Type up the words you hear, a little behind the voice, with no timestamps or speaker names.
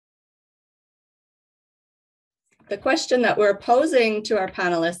the question that we're posing to our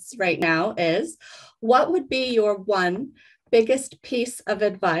panelists right now is, what would be your one biggest piece of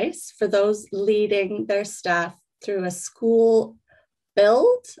advice for those leading their staff through a school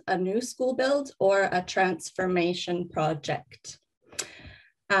build, a new school build, or a transformation project?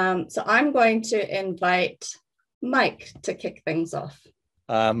 So I'm going to invite Mike to kick things off.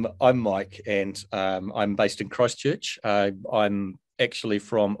 I'm Mike, and I'm based in Christchurch. I'm actually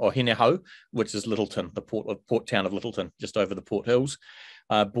from Aotearoa, which is Littleton, the port town of Littleton, just over the Port Hills.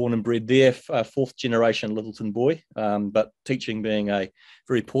 Born and bred there, fourth generation Littleton boy, but teaching being a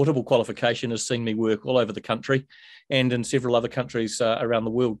very portable qualification has seen me work all over the country and in several other countries around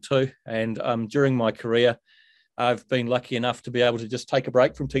the world too. And during my career, I've been lucky enough to be able to just take a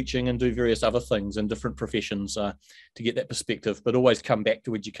break from teaching and do various other things in different professions to get that perspective, but always come back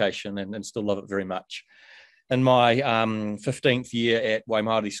to education and still love it very much. In my 15th year at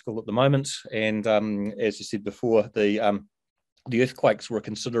Waimairi school at the moment, and as you said before, the earthquakes were a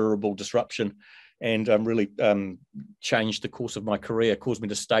considerable disruption and really changed the course of my career, caused me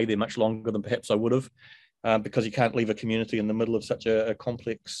to stay there much longer than perhaps I would have, because you can't leave a community in the middle of such a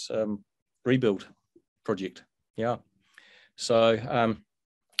complex rebuild project. Yeah. So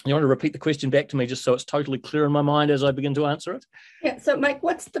you want to repeat the question back to me just so it's totally clear in my mind as I begin to answer it? Yeah. So Mike,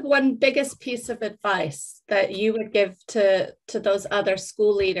 what's the one biggest piece of advice that you would give to those other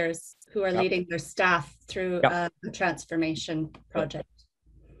school leaders who are leading their staff through a transformation project?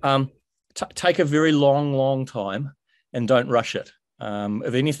 Take a very long time and don't rush it.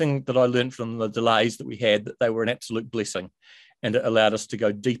 If anything that I learned from the delays that we had, that they were an absolute blessing, and it allowed us to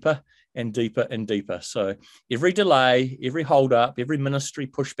go deeper and deeper and deeper. So every delay, every hold up, every ministry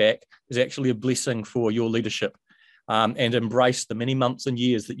pushback is actually a blessing for your leadership, and embrace the many months and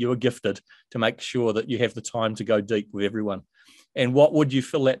years that you are gifted to make sure that you have the time to go deep with everyone. And what would you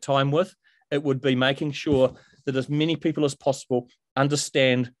fill that time with? It would be making sure that as many people as possible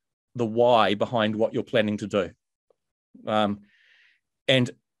understand the why behind what you're planning to do.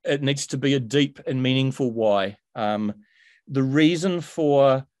 And it needs to be a deep and meaningful why. The reason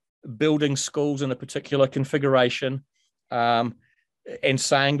for building schools in a particular configuration and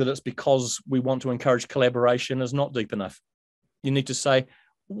saying that it's because we want to encourage collaboration is not deep enough. You need to say,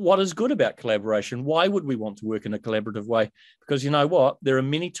 what is good about collaboration? Why would we want to work in a collaborative way? Because you know what? There are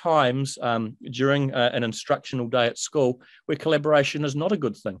many times during an instructional day at school where collaboration is not a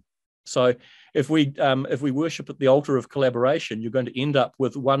good thing. So if we worship at the altar of collaboration, you're going to end up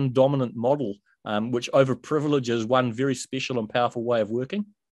with one dominant model which overprivileges one very special and powerful way of working.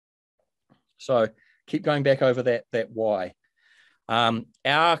 So keep going back over that why.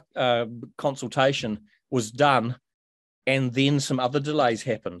 Our consultation was done, and then some other delays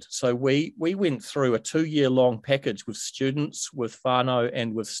happened. So we went through a 2-year-long package with students, with whānau,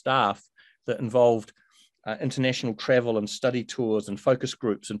 and with staff that involved international travel and study tours and focus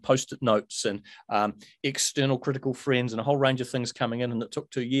groups and post-it notes and external critical friends and a whole range of things coming in, and it took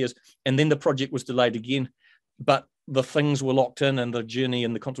 2 years. And then the project was delayed again, but the things were locked in and the journey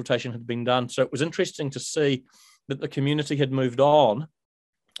and the consultation had been done. So it was interesting to see that the community had moved on,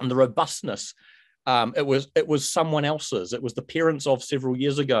 and the robustness, it was someone else's. It was the parents of several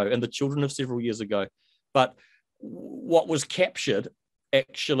years ago and the children of several years ago. But what was captured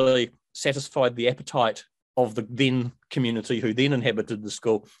actually satisfied the appetite of the then community who then inhabited the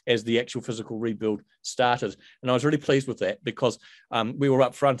school as the actual physical rebuild started. And I was really pleased with that, because we were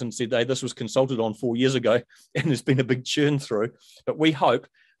up front and said, hey, this was consulted on 4 years ago and there's been a big churn through. But we hope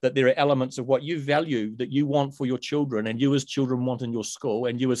that there are elements of what you value that you want for your children, and you as children want in your school,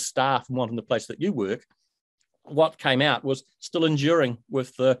 and you as staff want in the place that you work. What came out was still enduring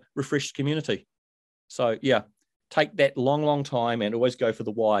with the refreshed community. So yeah, take that long time and always go for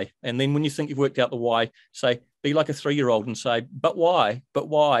the why. And then when you think you've worked out the why, say, be like a 3-year-old and say, but why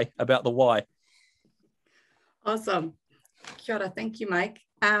about the why. Awesome. Kia ora. Thank you, Mike.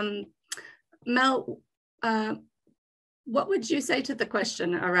 Mel, what would you say to the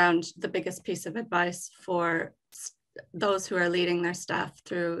question around the biggest piece of advice for those who are leading their staff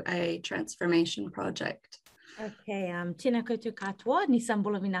through a transformation project? Okay, tēnā koutou katoa, ni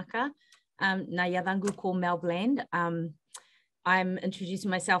sambola minaka. Nā yadangu ko Mel Bland. I'm introducing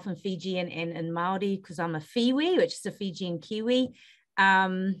myself in Fijian and in Māori because I'm a Fiwi, which is a Fijian Kiwi.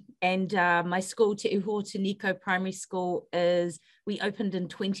 And my school, Te Uho Te Nikau Primary School, we opened in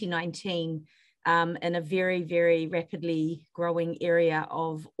 2019 in a very, very rapidly growing area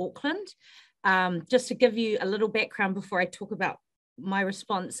of Auckland. Just to give you a little background before I talk about my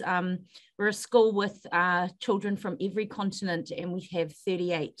response, we're a school with children from every continent, and we have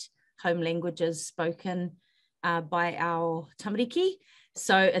 38 home languages spoken by our tamariki.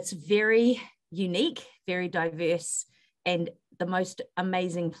 So it's very unique, very diverse, and the most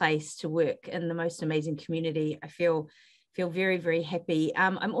amazing place to work in the most amazing community. I feel very, very happy.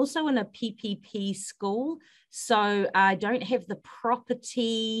 I'm also in a PPP school, so I don't have the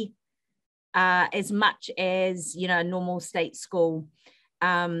property as much as, you know, a normal state school.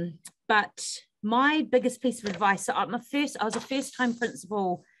 But my biggest piece of advice, so I was a first-time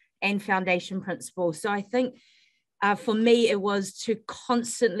principal and foundation principal. So I think for me, it was to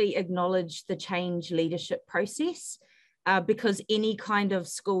constantly acknowledge the change leadership process, because any kind of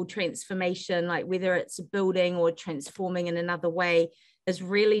school transformation, like whether it's a building or transforming in another way, is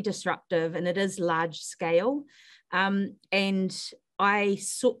really disruptive, and it is large scale. And I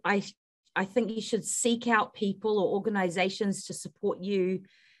think you should seek out people or organizations to support you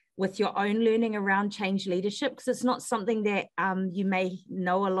with your own learning around change leadership, because it's not something that you may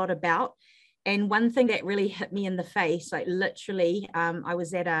know a lot about. And one thing that really hit me in the face, like literally, I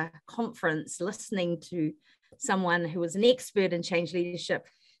was at a conference listening to someone who was an expert in change leadership,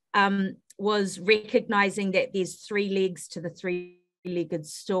 was recognizing that there's 3 legs to the 3-legged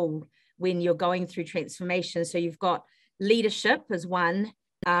stool when you're going through transformation. So you've got leadership as one,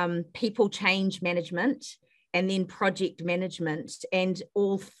 people change management, and then project management. And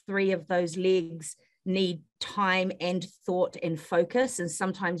all 3 of those legs need time and thought and focus. And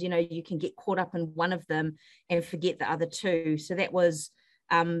sometimes, you know, you can get caught up in one of them and forget the other 2. So that was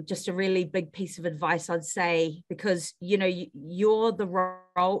just a really big piece of advice, I'd say, because, you know, you're the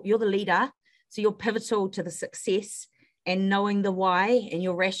leader. So you're pivotal to the success, and knowing the why and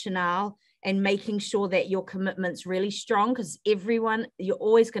your rationale, and making sure that your commitment's really strong, because you're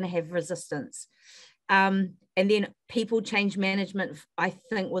always going to have resistance. And then people change management, I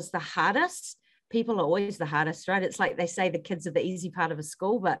think, was the hardest. People are always the hardest, right? It's like they say the kids are the easy part of a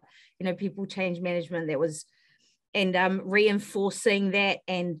school, but, you know, people change management, that was, and reinforcing that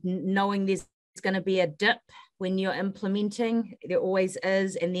and knowing there's going to be a dip when you're implementing, there always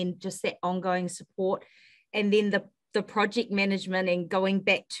is, and then just that ongoing support. And then the project management, and going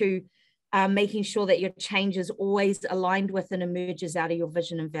back to making sure that your change is always aligned with and emerges out of your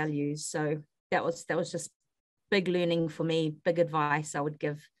vision and values. So that was just big learning for me, big advice I would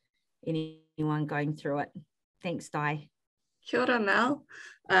give anyone going through it. Thanks, Di. Kia ora, Mel.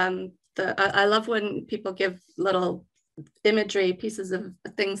 I love when people give little imagery, pieces of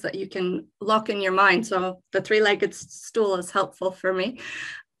things that you can lock in your mind. So the 3-legged stool is helpful for me.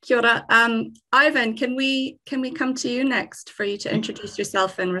 Kia ora. Ivan, can we come to you next for you to introduce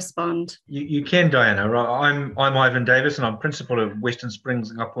yourself and respond? You can, Diana. I'm Ivan Davis, and I'm principal of Western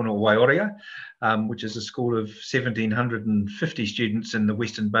Springs Ngapuna Waimairi, which is a school of 1,750 students in the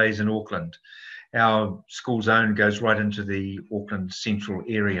Western Bays in Auckland. Our school zone goes right into the Auckland central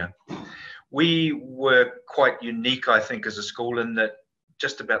area. We were quite unique, I think, as a school, in that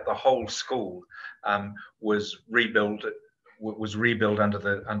just about the whole school was rebuilt under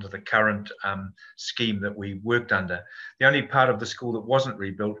the current scheme that we worked under. The only part of the school that wasn't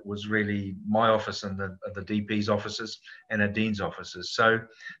rebuilt was really my office and the DP's offices and our dean's offices. So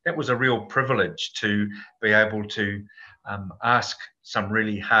that was a real privilege to be able to ask some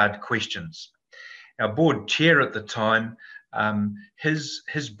really hard questions. Our board chair at the time,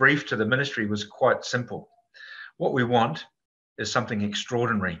 his brief to the ministry was quite simple. What we want is something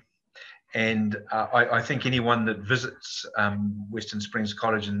extraordinary. And I think anyone that visits Western Springs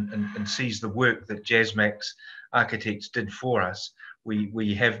College and sees the work that JASMAX architects did for us,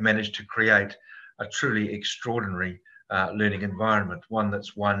 we have managed to create a truly extraordinary learning environment, one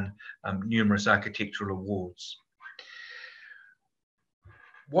that's won numerous architectural awards.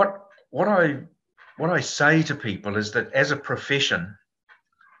 What I say to people is that as a profession,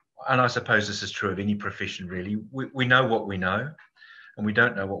 and I suppose this is true of any profession really, we know what we know, and we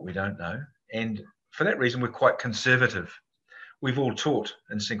don't know what we don't know. And for that reason, we're quite conservative. We've all taught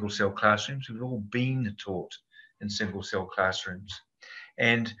in single-cell classrooms. We've all been taught in single-cell classrooms.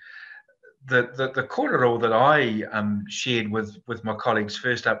 And the kōrero that I shared with my colleagues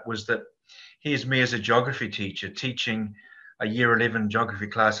first up was that here's me as a geography teacher teaching a year 11 geography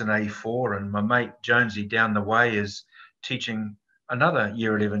class in A4, and my mate Jonesy down the way is teaching another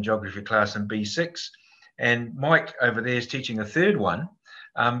year 11 geography class in B6. And Mike over there is teaching a third one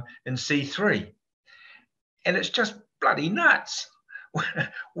in C3. And it's just bloody nuts.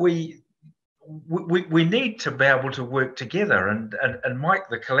 We need to be able to work together. And Mike,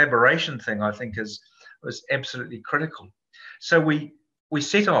 the collaboration thing, I think, was absolutely critical. So we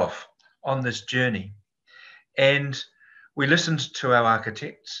set off on this journey, and we listened to our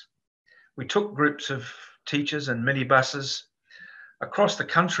architects. We took groups of teachers and minibuses across the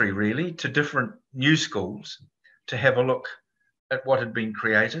country, really, to different new schools to have a look at what had been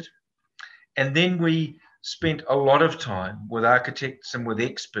created. And then we spent a lot of time with architects and with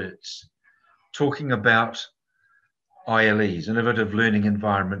experts talking about ILEs, innovative learning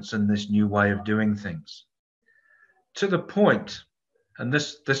environments, and this new way of doing things. To the point, and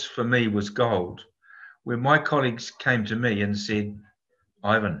this for me was gold, where my colleagues came to me and said,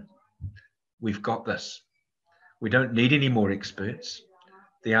 Ivan, we've got this. We don't need any more experts.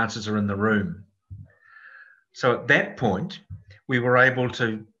 The answers are in the room. So at that point, we were able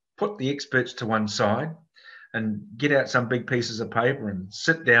to put the experts to one side and get out some big pieces of paper and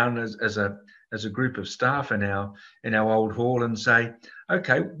sit down as a group of staff in our old hall and say,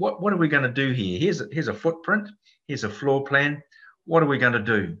 okay, what are we going to do here? Here's a footprint. Here's a floor plan. What are we going to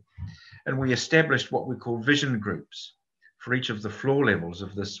do? And we established what we call vision groups for each of the floor levels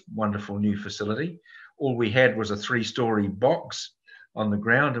of this wonderful new facility. All we had was a 3-story box on the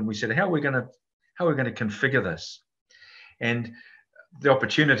ground, and we said, how are we going to configure this? And the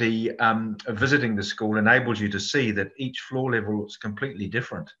opportunity of visiting the school enables you to see that each floor level looks completely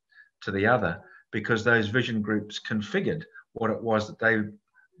different to the other, because those vision groups configured what it was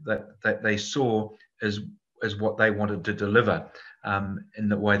that they saw as what they wanted to deliver in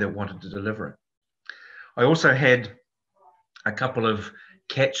the way they wanted to deliver it. I also had a couple of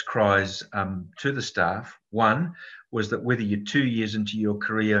catch cries to the staff. One was that whether you're 2 years into your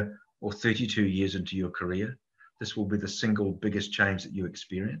career or 32 years into your career, this will be the single biggest change that you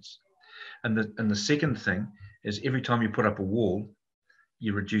experience. And the second thing is, every time you put up a wall,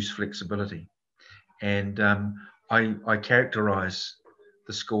 you reduce flexibility. And I characterize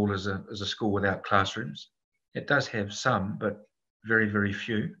the school as a school without classrooms. It does have some, but very, very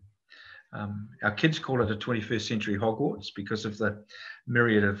few. Our kids call it a 21st century Hogwarts because of the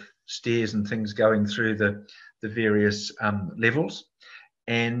myriad of stairs and things going through the various levels.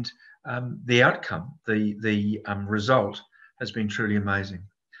 And the outcome, the result has been truly amazing.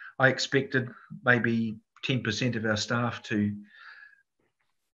 I expected maybe 10% of our staff to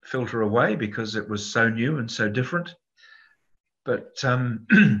filter away because it was so new and so different. But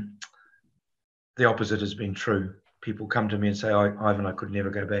the opposite has been true. People come to me and say, Ivan, I could never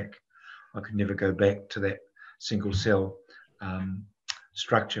go back. I could never go back to that single cell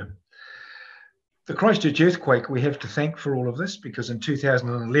structure. The Christchurch earthquake we have to thank for all of this, because in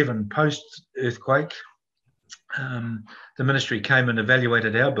 2011, post-earthquake, the ministry came and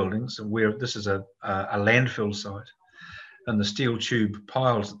evaluated our buildings, where this is a landfill site, and the steel tube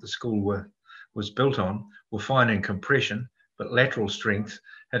piles that the school was built on were fine in compression, but lateral strength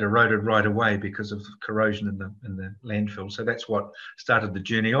had eroded right away because of corrosion in the landfill. So that's what started the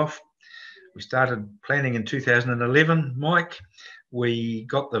journey off. We started planning in 2011, Mike. We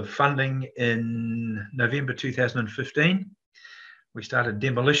got the funding in November 2015. We started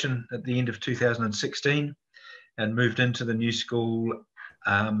demolition at the end of 2016 and moved into the new school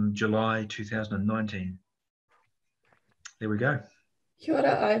July 2019. There we go. Kia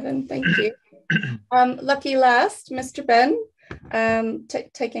ora, Ivan. Thank you. Lucky last, Mr. Ben,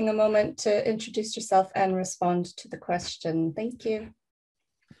 taking a moment to introduce yourself and respond to the question. Thank you.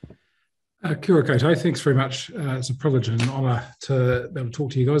 Kia ora koutou, thanks very much. It's a privilege and an honour to be able to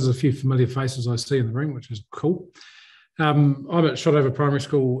talk to you guys. There's a few familiar faces I see in the room, which is cool. I'm at Shotover Primary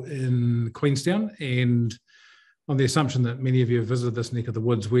School in Queenstown, and on the assumption that many of you have visited this neck of the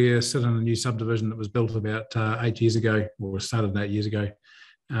woods, we're sitting in a new subdivision that was built about 8 years ago, or started 8 years ago,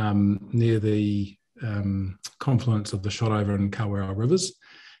 near the confluence of the Shotover and Kawerau rivers,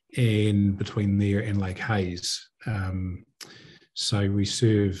 and between there and Lake Hayes. So we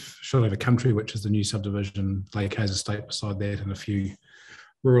serve Shotover Country, which is the new subdivision, Lake Hayes Estate beside that, and a few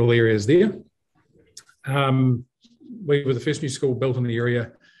rural areas there. We were the first new school built in the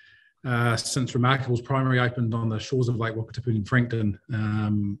area since Remarkable's Primary opened on the shores of Lake Wakatipu in Frankton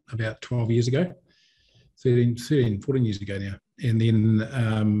about 12 years ago, 14 years ago now. And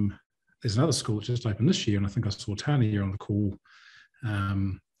then there's another school that just opened this year, and I think I saw Tania on the call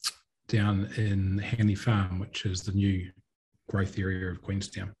down in Hanley Farm, which is the new growth area of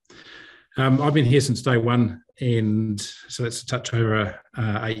Queenstown. I've been here since day one, and so that's a touch over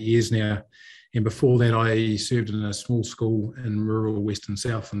 8 years now. And before that, I served in a small school in rural Western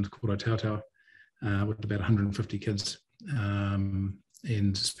Southland called Aotearoa with about 150 kids,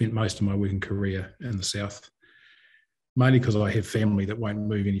 and spent most of my working career in the south, mainly because I have family that won't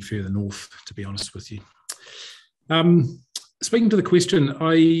move any further north, to be honest with you. Speaking to the question,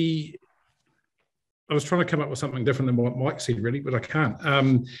 I was trying to come up with something different than what Mike said, really, but I can't.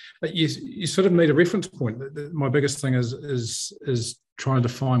 But you sort of need a reference point. My biggest thing is trying to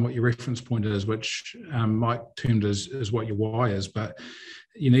find what your reference point is, which Mike termed as what your why is. But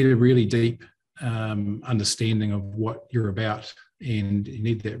you need a really deep understanding of what you're about and you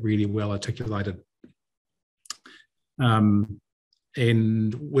need that really well articulated.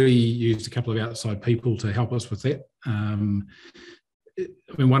 And we used a couple of outside people to help us with that.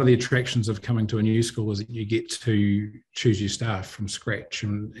 I mean, one of the attractions of coming to a new school is that you get to choose your staff from scratch.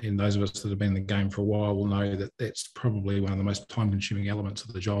 And those of us that have been in the game for a while will know that that's probably one of the most time-consuming elements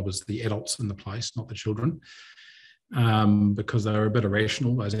of the job, is the adults in the place, not the children, because they're a bit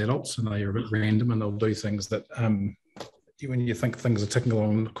irrational, those adults, and they're a bit random, and they'll do things that when you think things are ticking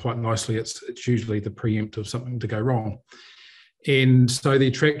along quite nicely, it's usually the preempt of something to go wrong. And so the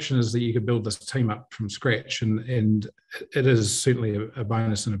attraction is that you could build this team up from scratch, and it is certainly a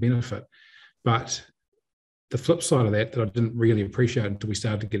bonus and a benefit. But the flip side of that I didn't really appreciate until we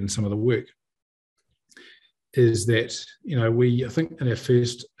started to get in some of the work is that, you know, I think in our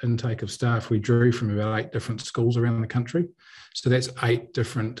first intake of staff, we drew from about 8 different schools around the country. So that's 8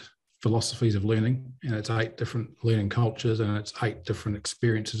 different philosophies of learning, and it's 8 different learning cultures, and it's 8 different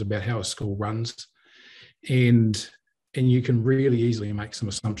experiences about how a school runs. And you can really easily make some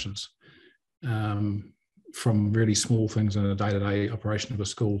assumptions from really small things in a day-to-day operation of a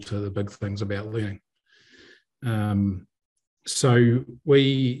school to the big things about learning. So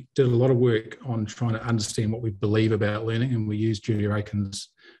we did a lot of work on trying to understand what we believe about learning, and we used Julia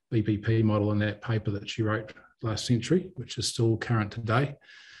Aiken's BPP model in that paper that she wrote last century, which is still current today,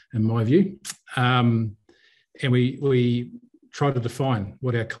 in my view. And we try to define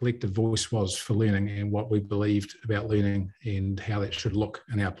what our collective voice was for learning and what we believed about learning and how that should look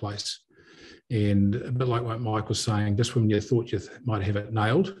in our place. And a bit like what Mike was saying, just when you thought you might have it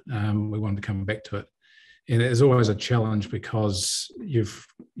nailed, we wanted to come back to it. And it's always a challenge because when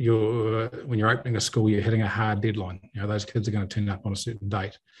you're opening a school, you're hitting a hard deadline. You know, those kids are going to turn up on a certain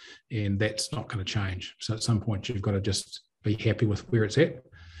date, and that's not going to change. So at some point, you've got to just be happy with where it's at.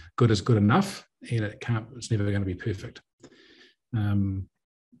 Good is good enough, and it's never going to be perfect.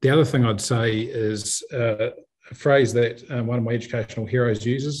 The other thing I'd say is a phrase that one of my educational heroes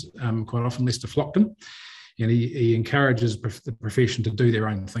uses quite often, Lester Flockton, and he encourages the profession to do their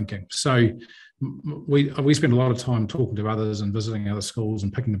own thinking. So we spend a lot of time talking to others and visiting other schools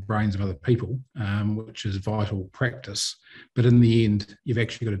and picking the brains of other people, which is vital practice. But in the end, you've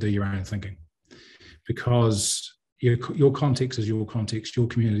actually got to do your own thinking, because your context is your context, your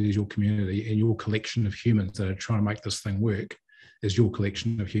community is your community, and your collection of humans that are trying to make this thing work is your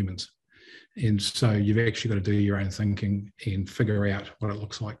collection of humans. And so you've actually got to do your own thinking and figure out what it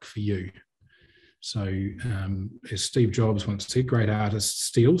looks like for you. So as Steve Jobs once said, great artists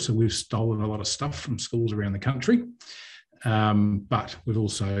steal. So we've stolen a lot of stuff from schools around the country. But we've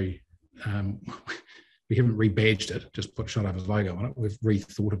also, we haven't rebadged it, just put Shotover's logo on it. We've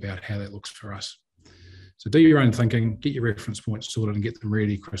rethought about how that looks for us. So do your own thinking, get your reference points sorted, and get them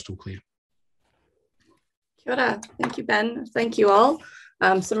really crystal clear. Kia ora. Thank you, Ben. Thank you all.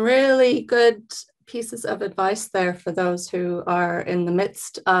 Some really good pieces of advice there for those who are in the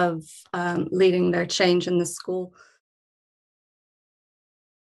midst of leading their change in the school.